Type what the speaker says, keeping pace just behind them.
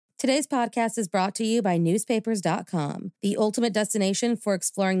Today's podcast is brought to you by newspapers.com, the ultimate destination for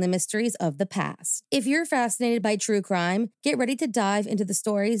exploring the mysteries of the past. If you're fascinated by true crime, get ready to dive into the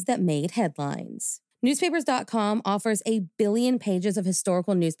stories that made headlines. Newspapers.com offers 1 billion pages of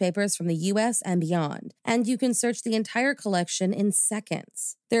historical newspapers from the U.S. and beyond, and you can search the entire collection in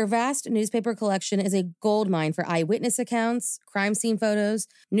seconds. Their vast newspaper collection is a goldmine for eyewitness accounts, crime scene photos,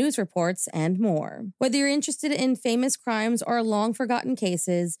 news reports, and more. Whether you're interested in famous crimes or long-forgotten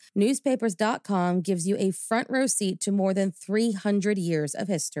cases, Newspapers.com gives you a front row seat to more than 300 years of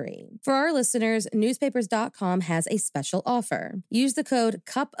history. For our listeners, Newspapers.com has a special offer. Use the code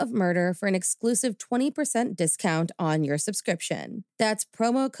CUPOFMURDER for an exclusive 20% discount on your subscription. That's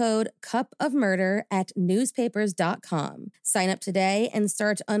promo code CUPOFMURDER at Newspapers.com. Sign up today and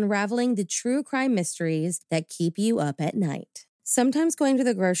start unraveling the true crime mysteries that keep you up at night. Sometimes going to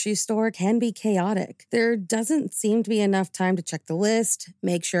the grocery store can be chaotic. There doesn't seem to be enough time to check the list,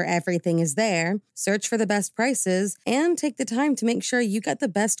 make sure everything is there, search for the best prices, and take the time to make sure you get the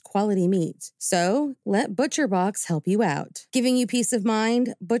best quality meat. So, let ButcherBox help you out. Giving you peace of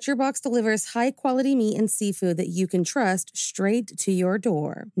mind, ButcherBox delivers high-quality meat and seafood that you can trust straight to your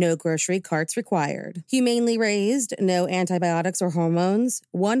door. No grocery carts required. Humanely raised, no antibiotics or hormones,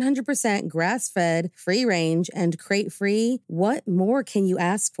 100% grass-fed, free-range, and crate-free. What more can you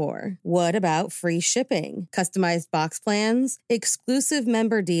ask for? What about free shipping, customized box plans, exclusive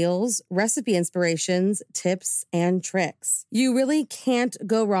member deals, recipe inspirations, tips, and tricks? You really can't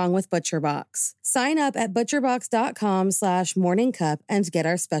go wrong with ButcherBox. Sign up at butcherbox.com/morningcup and get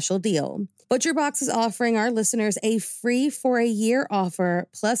our special deal. ButcherBox is offering our listeners a free for-a-year offer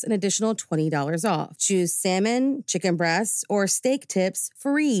plus an additional $20 off. Choose salmon, chicken breasts, or steak tips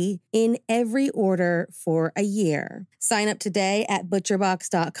free in every order for a year. Sign up today at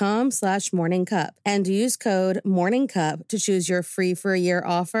butcherbox.com/morningcup and use code morningcup to choose your free for-a-year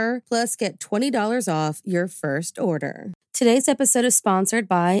offer plus get $20 off your first order. Today's episode is sponsored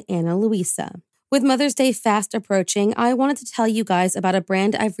by Ana Luisa. With Mother's Day fast approaching, I wanted to tell you guys about a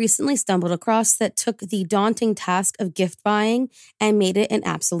brand I've recently stumbled across that took the daunting task of gift buying and made it an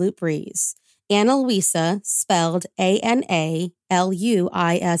absolute breeze. Ana Luisa, spelled ANALUISA,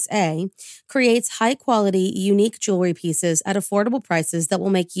 creates high-quality, unique jewelry pieces at affordable prices that will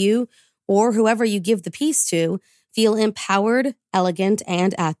make you, or whoever you give the piece to, feel empowered, elegant,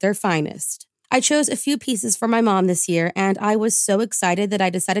 and at their finest. I chose a few pieces for my mom this year, and I was so excited that I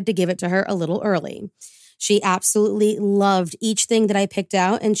decided to give it to her a little early. She absolutely loved each thing that I picked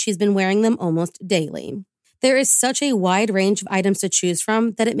out, and she's been wearing them almost daily. There is such a wide range of items to choose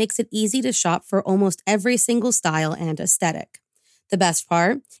from that it makes it easy to shop for almost every single style and aesthetic. The best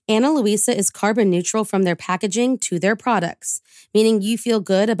part, Ana Luisa is carbon neutral from their packaging to their products, meaning you feel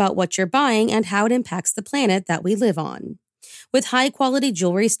good about what you're buying and how it impacts the planet that we live on. With high-quality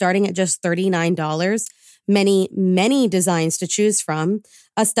jewelry starting at just $39, many designs to choose from,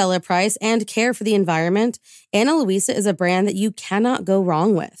 a stellar price, and care for the environment, Ana Luisa is a brand that you cannot go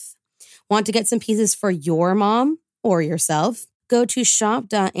wrong with. Want to get some pieces for your mom or yourself? Go to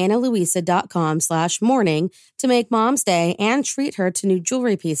shop.analuisa.com/morning to make Mom's Day and treat her to new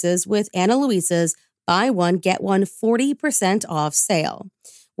jewelry pieces with Ana Luisa's Buy One, Get One 40% off sale.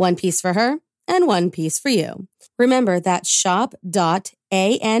 One piece for her and one piece for you. Remember that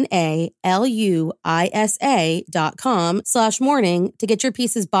shop.analuisa.com/morning to get your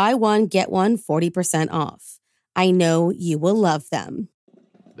pieces buy one, get one 40% off. I know you will love them.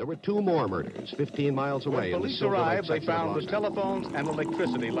 There were two more murders 15 miles away. When police arrived, they found the telephones and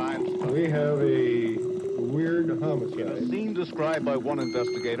electricity lines. We have a weird homicide. A scene described by one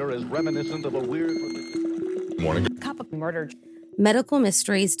investigator as reminiscent of a weird... Morning. Cup of murder. Medical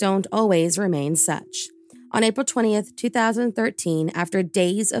mysteries don't always remain such. On April 20th, 2013, after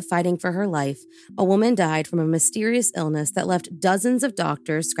days of fighting for her life, a woman died from a mysterious illness that left dozens of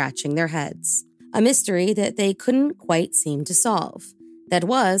doctors scratching their heads. A mystery that they couldn't quite seem to solve. That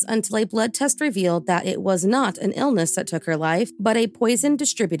was until a blood test revealed that it was not an illness that took her life, but a poison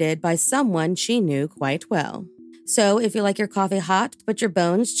distributed by someone she knew quite well. So if you like your coffee hot but your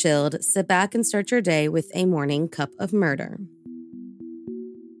bones chilled, sit back and start your day with a morning cup of murder.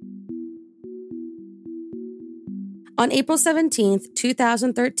 On April 17th,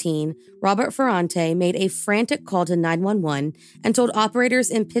 2013, Robert Ferrante made a frantic call to 911 and told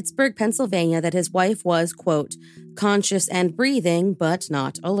operators in Pittsburgh, Pennsylvania that his wife was, quote, conscious and breathing, but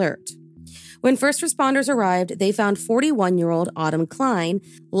not alert. When first responders arrived, they found 41-year-old Autumn Klein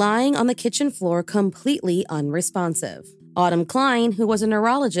lying on the kitchen floor completely unresponsive. Autumn Klein, who was a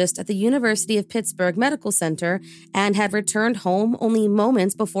neurologist at the University of Pittsburgh Medical Center and had returned home only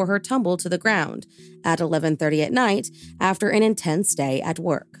moments before her tumble to the ground at 11:30 at night after an intense day at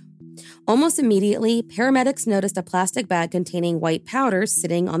work. Almost immediately, paramedics noticed a plastic bag containing white powder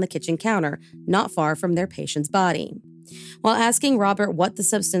sitting on the kitchen counter, not far from their patient's body. While asking Robert what the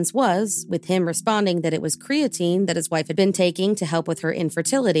substance was, with him responding that it was creatine that his wife had been taking to help with her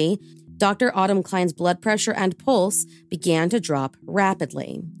infertility, Dr. Autumn Klein's blood pressure and pulse began to drop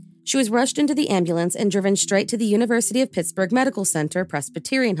rapidly. She was rushed into the ambulance and driven straight to the University of Pittsburgh Medical Center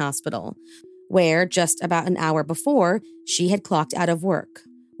Presbyterian Hospital, where, just about an hour before, she had clocked out of work.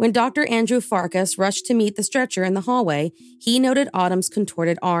 When Dr. Andrew Farkas rushed to meet the stretcher in the hallway, he noted Autumn's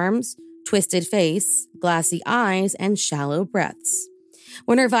contorted arms, twisted face, glassy eyes, and shallow breaths.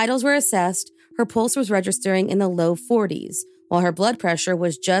 When her vitals were assessed, her pulse was registering in the low 40s, while her blood pressure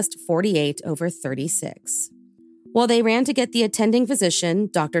was just 48/36. While they ran to get the attending physician,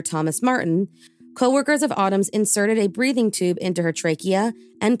 Dr. Thomas Martin, coworkers of Autumn's inserted a breathing tube into her trachea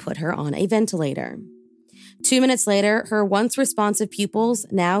and put her on a ventilator. 2 minutes later, her once responsive pupils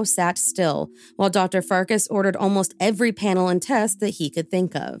now sat still, while Dr. Farkas ordered almost every panel and test that he could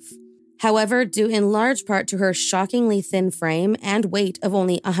think of. However, due in large part to her shockingly thin frame and weight of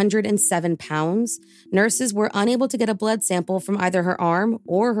only 107 pounds, nurses were unable to get a blood sample from either her arm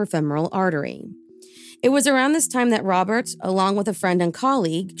or her femoral artery. It was around this time that Robert, along with a friend and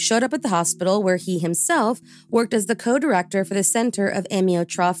colleague, showed up at the hospital where he himself worked as the co-director for the Center of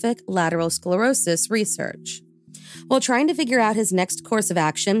Amyotrophic Lateral Sclerosis Research. While trying to figure out his next course of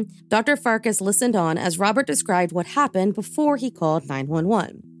action, Dr. Farkas listened on as Robert described what happened before he called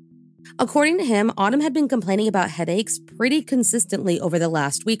 911. According to him, Autumn had been complaining about headaches pretty consistently over the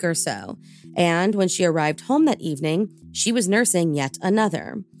last week or so, and when she arrived home that evening, she was nursing yet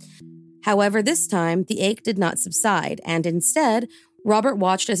another. However, this time, the ache did not subside, and instead, Robert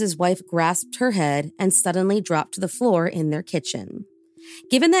watched as his wife grasped her head and suddenly dropped to the floor in their kitchen.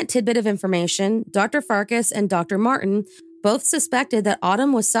 Given that tidbit of information, Dr. Farkas and Dr. Martin both suspected that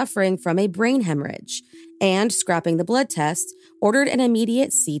Autumn was suffering from a brain hemorrhage, and, scrapping the blood tests, ordered an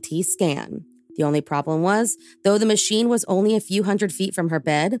immediate CT scan. The only problem was, though the machine was only a few hundred feet from her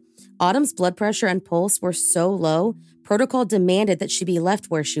bed, Autumn's blood pressure and pulse were so low, protocol demanded that she be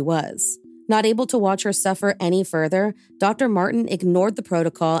left where she was. Not able to watch her suffer any further, Dr. Martin ignored the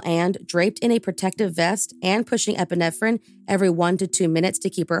protocol and, draped in a protective vest and pushing epinephrine every 1 to 2 minutes to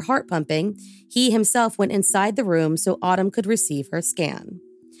keep her heart pumping, he himself went inside the room so Autumn could receive her scan.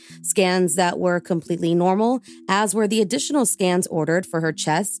 Scans that were completely normal, as were the additional scans ordered for her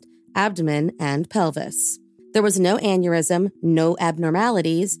chest, abdomen, and pelvis. There was no aneurysm, no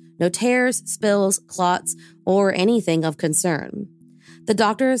abnormalities, no tears, spills, clots, or anything of concern. The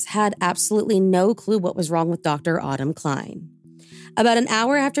doctors had absolutely no clue what was wrong with Dr. Autumn Klein. About an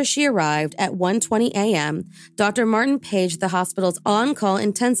hour after she arrived at 1:20 a.m., Dr. Martin paged the hospital's on-call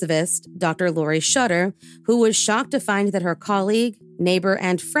intensivist, Dr. Lori Shutter, who was shocked to find that her colleague, neighbor,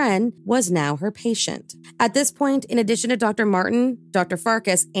 and friend was now her patient. At this point, in addition to Dr. Martin, Dr.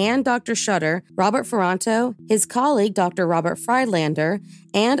 Farkas, and Dr. Shutter, Robert Ferranto, his colleague, Dr. Robert Friedlander,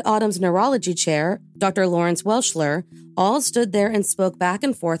 and Autumn's neurology chair, Dr. Lawrence Welschler, all stood there and spoke back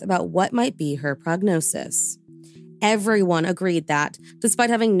and forth about what might be her prognosis. Everyone agreed that, despite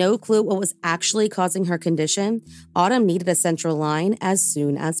having no clue what was actually causing her condition, Autumn needed a central line as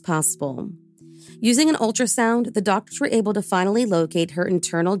soon as possible. Using an ultrasound, the doctors were able to finally locate her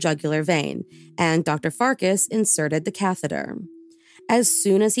internal jugular vein, and Dr. Farkas inserted the catheter. As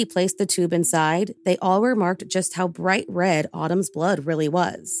soon as he placed the tube inside, they all remarked just how bright red Autumn's blood really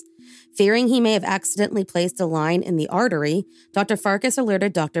was. Fearing he may have accidentally placed a line in the artery, Dr. Farkas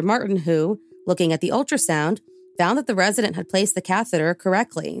alerted Dr. Martin, who, looking at the ultrasound, found that the resident had placed the catheter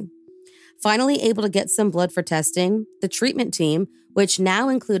correctly. Finally able to get some blood for testing, the treatment team, which now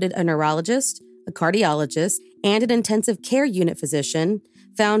included a neurologist, a cardiologist, and an intensive care unit physician,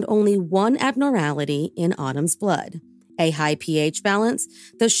 found only one abnormality in Autumn's blood, a high pH balance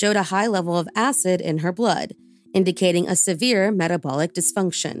that showed a high level of acid in her blood, indicating a severe metabolic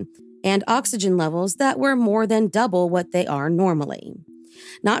dysfunction, and oxygen levels that were more than double what they are normally.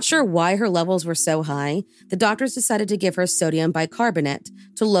 Not sure why her levels were so high, the doctors decided to give her sodium bicarbonate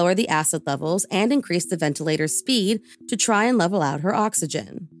to lower the acid levels and increase the ventilator's speed to try and level out her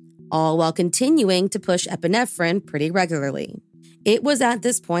oxygen, all while continuing to push epinephrine pretty regularly. It was at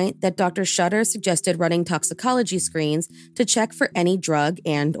this point that Dr. Shutter suggested running toxicology screens to check for any drug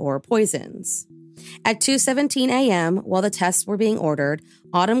and or poisons. At 2:17 a.m., while the tests were being ordered,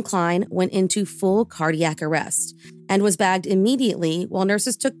 Autumn Klein went into full cardiac arrest and was bagged immediately while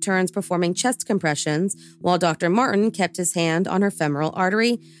nurses took turns performing chest compressions while Dr. Martin kept his hand on her femoral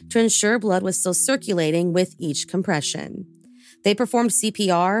artery to ensure blood was still circulating with each compression. They performed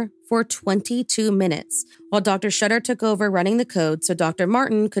CPR for 22 minutes, while Dr. Shutter took over running the code so Dr.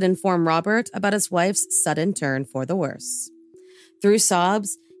 Martin could inform Robert about his wife's sudden turn for the worse. Through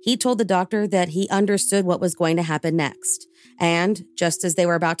sobs, he told the doctor that he understood what was going to happen next. And just as they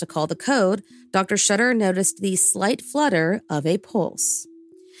were about to call the code, Dr. Shutter noticed the slight flutter of a pulse.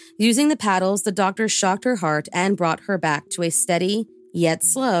 Using the paddles, the doctor shocked her heart and brought her back to a steady, yet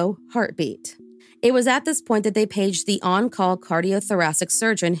slow, heartbeat. It was at this point that they paged the on-call cardiothoracic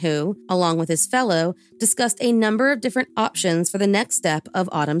surgeon who, along with his fellow, discussed a number of different options for the next step of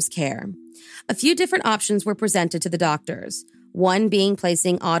Autumn's care. A few different options were presented to the doctors, one being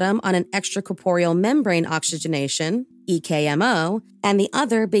placing Autumn on an extracorporeal membrane oxygenation, EKMO, and the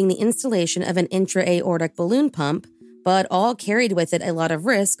other being the installation of an intra-aortic balloon pump, but all carried with it a lot of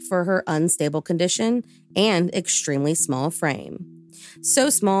risk for her unstable condition and extremely small frame. So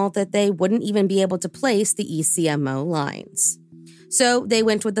small that they wouldn't even be able to place the ECMO lines. So they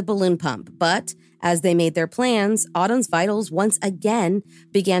went with the balloon pump, but as they made their plans, Autumn's vitals once again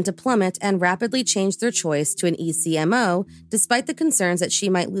began to plummet and rapidly changed their choice to an ECMO, despite the concerns that she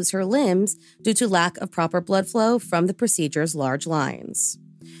might lose her limbs due to lack of proper blood flow from the procedure's large lines.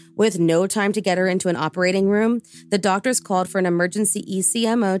 With no time to get her into an operating room, the doctors called for an emergency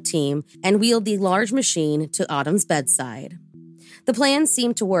ECMO team and wheeled the large machine to Autumn's bedside. The plan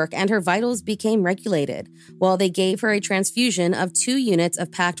seemed to work and her vitals became regulated, while they gave her a transfusion of 2 units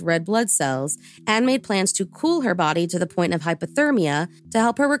of packed red blood cells and made plans to cool her body to the point of hypothermia to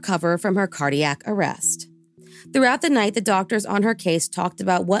help her recover from her cardiac arrest. Throughout the night, the doctors on her case talked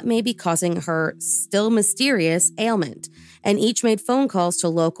about what may be causing her still mysterious ailment, and each made phone calls to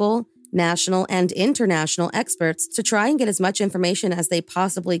local, national, and international experts to try and get as much information as they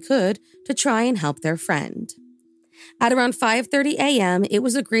possibly could to try and help their friend. At around 5:30 a.m., it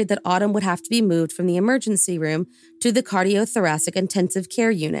was agreed that Autumn would have to be moved from the emergency room to the cardiothoracic intensive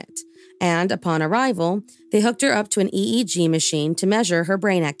care unit, and upon arrival, they hooked her up to an EEG machine to measure her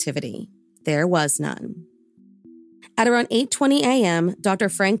brain activity. There was none. At around 8:20 a.m., Dr.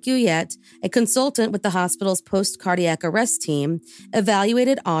 Frank Guyette, a consultant with the hospital's post-cardiac arrest team,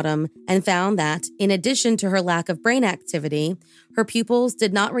 evaluated Autumn and found that, in addition to her lack of brain activity, her pupils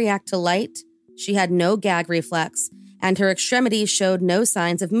did not react to light, she had no gag reflex, and her extremities showed no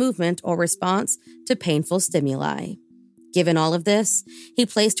signs of movement or response to painful stimuli. Given all of this, he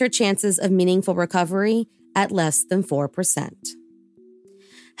placed her chances of meaningful recovery at less than 4%.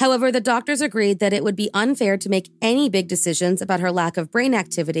 However, the doctors agreed that it would be unfair to make any big decisions about her lack of brain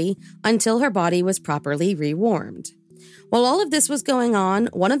activity until her body was properly rewarmed. While all of this was going on,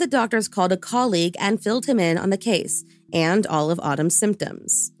 one of the doctors called a colleague and filled him in on the case and all of Autumn's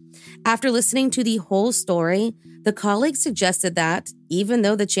symptoms. After listening to the whole story, the colleague suggested that, even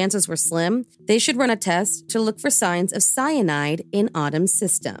though the chances were slim, they should run a test to look for signs of cyanide in Autumn's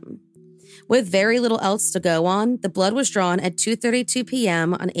system. With very little else to go on, the blood was drawn at 2:32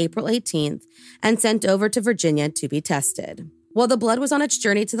 p.m. on April 18th and sent over to Virginia to be tested. While the blood was on its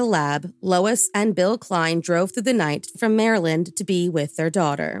journey to the lab, Lois and Bill Klein drove through the night from Maryland to be with their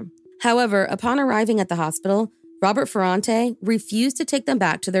daughter. However, upon arriving at the hospital, Robert Ferrante refused to take them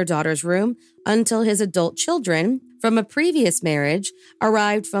back to their daughter's room until his adult children, from a previous marriage,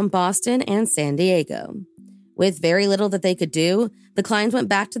 arrived from Boston and San Diego. With very little that they could do, the Kleins went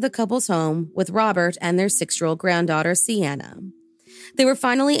back to the couple's home with Robert and their 6-year-old granddaughter, Sienna. They were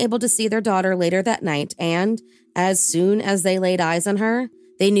finally able to see their daughter later that night, and as soon as they laid eyes on her,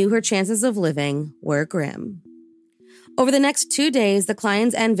 they knew her chances of living were grim. Over the next 2 days, the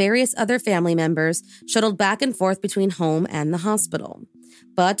Kleins and various other family members shuttled back and forth between home and the hospital.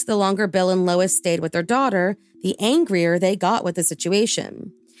 But the longer Bill and Lois stayed with their daughter, the angrier they got with the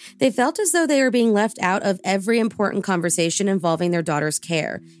situation. They felt as though they were being left out of every important conversation involving their daughter's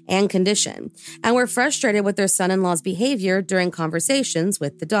care and condition, and were frustrated with their son-in-law's behavior during conversations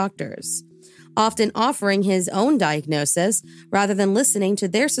with the doctors, often offering his own diagnosis rather than listening to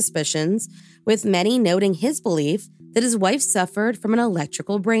their suspicions, with many noting his belief that his wife suffered from an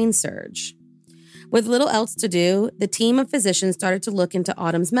electrical brain surge. With little else to do, the team of physicians started to look into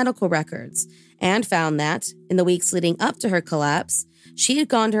Autumn's medical records and found that, in the weeks leading up to her collapse, she had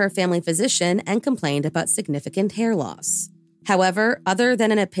gone to her family physician and complained about significant hair loss. However, other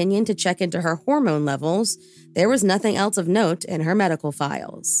than an opinion to check into her hormone levels, there was nothing else of note in her medical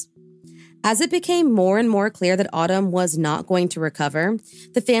files. As it became more and more clear that Autumn was not going to recover,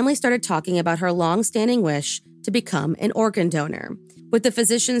 the family started talking about her long-standing wish to become an organ donor, with the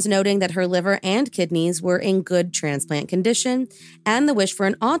physicians noting that her liver and kidneys were in good transplant condition and the wish for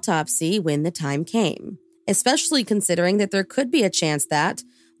an autopsy when the time came, especially considering that there could be a chance that,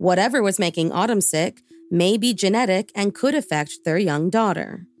 whatever was making Autumn sick, may be genetic and could affect their young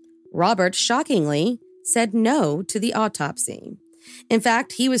daughter. Robert, shockingly, said no to the autopsy. In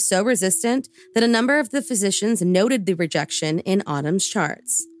fact, he was so resistant that a number of the physicians noted the rejection in Autumn's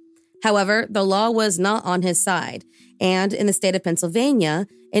charts. However, the law was not on his side, and in the state of Pennsylvania,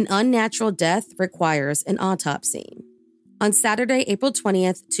 an unnatural death requires an autopsy. On Saturday, April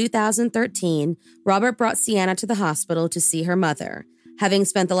 20th, 2013, Robert brought Sienna to the hospital to see her mother, having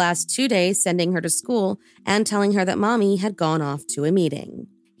spent the last 2 days sending her to school and telling her that Mommy had gone off to a meeting.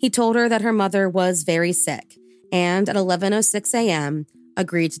 He told her that her mother was very sick, and at 11:06 a.m.,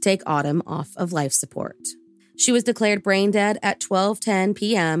 agreed to take Autumn off of life support. She was declared brain dead at 12:10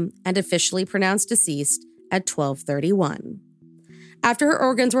 p.m. and officially pronounced deceased at 12:31. After her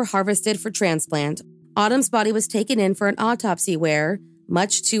organs were harvested for transplant, Autumn's body was taken in for an autopsy where,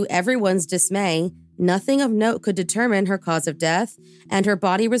 much to everyone's dismay, nothing of note could determine her cause of death, and her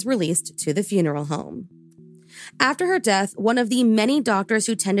body was released to the funeral home. After her death, one of the many doctors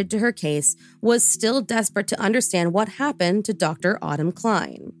who tended to her case was still desperate to understand what happened to Dr. Autumn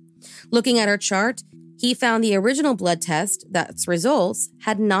Klein. Looking at her chart, he found the original blood test that's results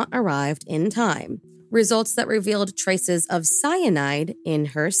had not arrived in time, results that revealed traces of cyanide in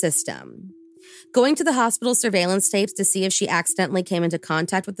her system. Going to the hospital surveillance tapes to see if she accidentally came into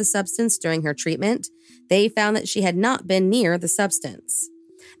contact with the substance during her treatment, they found that she had not been near the substance.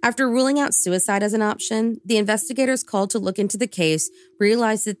 After ruling out suicide as an option, the investigators called to look into the case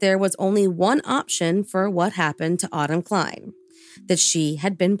realized that there was only one option for what happened to Autumn Klein, that she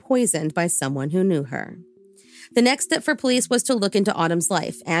had been poisoned by someone who knew her. The next step for police was to look into Autumn's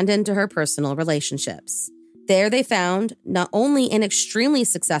life and into her personal relationships. There they found not only an extremely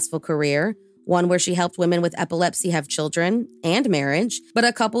successful career, one where she helped women with epilepsy have children and marriage, but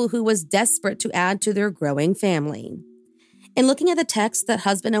a couple who was desperate to add to their growing family. In looking at the text that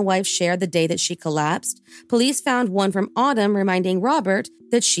husband and wife shared the day that she collapsed, police found one from Autumn reminding Robert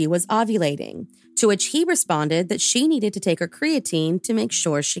that she was ovulating, to which he responded that she needed to take her creatine to make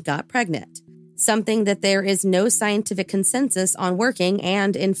sure she got pregnant, something that there is no scientific consensus on working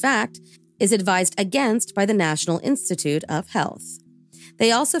and, in fact, is advised against by the National Institute of Health.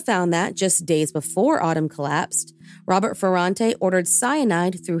 They also found that, just days before Autumn collapsed, Robert Ferrante ordered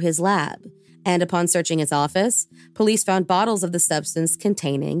cyanide through his lab, and upon searching his office, police found bottles of the substance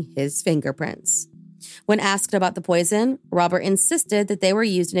containing his fingerprints. When asked about the poison, Robert insisted that they were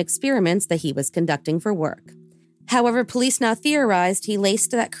used in experiments that he was conducting for work. However, police now theorized he laced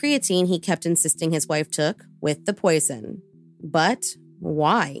that creatine he kept insisting his wife took with the poison. But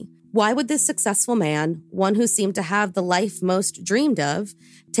why? Why would this successful man, one who seemed to have the life most dreamed of,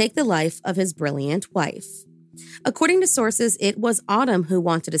 take the life of his brilliant wife? According to sources, it was Autumn who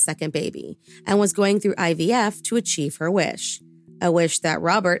wanted a second baby and was going through IVF to achieve her wish, a wish that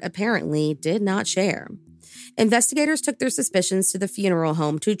Robert apparently did not share. Investigators took their suspicions to the funeral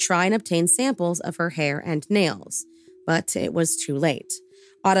home to try and obtain samples of her hair and nails, but it was too late.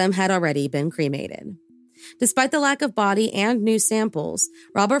 Autumn had already been cremated. Despite the lack of body and new samples,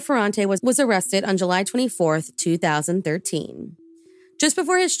 Robert Ferrante was arrested on July 24, 2013. Just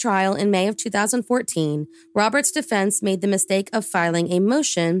before his trial in May of 2014, Robert's defense made the mistake of filing a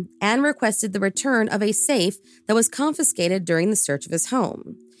motion and requested the return of a safe that was confiscated during the search of his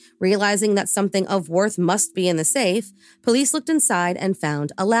home. Realizing that something of worth must be in the safe, police looked inside and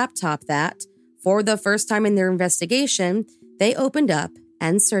found a laptop that, for the first time in their investigation, they opened up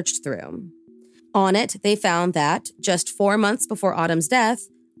and searched through. On it, they found that, just 4 months before Autumn's death,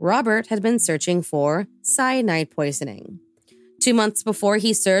 Robert had been searching for cyanide poisoning. 2 months before,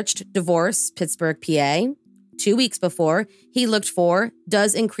 he searched divorce, Pittsburgh, PA. 2 weeks before, he looked for,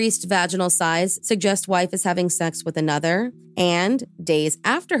 does increased vaginal size suggest wife is having sex with another? And days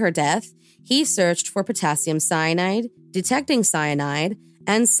after her death, he searched for potassium cyanide, detecting cyanide,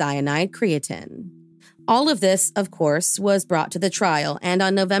 and cyanide creatine. All of this, of course, was brought to the trial, and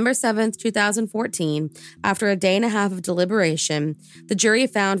on November 7th, 2014, after a day and a half of deliberation, the jury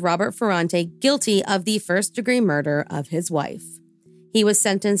found Robert Ferrante guilty of the first-degree murder of his wife. He was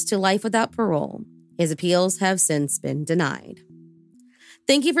sentenced to life without parole. His appeals have since been denied.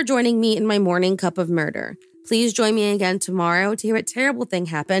 Thank you for joining me in my morning cup of murder. Please join me again tomorrow to hear what terrible thing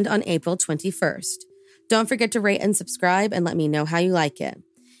happened on April 21st. Don't forget to rate and subscribe and let me know how you like it.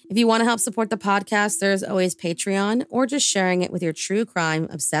 If you want to help support the podcast, there's always Patreon or just sharing it with your true crime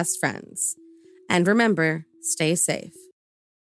obsessed friends. And remember, stay safe.